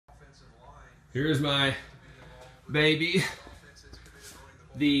Here's my baby.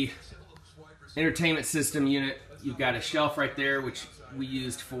 The entertainment system unit. You've got a shelf right there, which we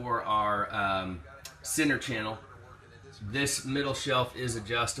used for our center channel. This middle shelf is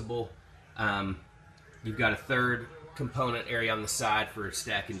adjustable. You've got a third component area on the side for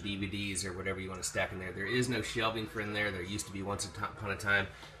stacking DVDs or whatever you want to stack in there. There is no shelving for in there. There used to be once upon a time.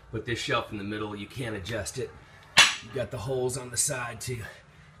 But this shelf in the middle, you can adjust it. You've got the holes on the side to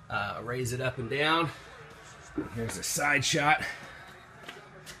raise it up and down. Here's a side shot.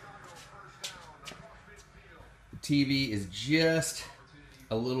 The TV is just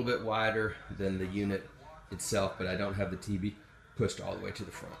a little bit wider than the unit itself, but I don't have the TV pushed all the way to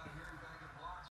the front.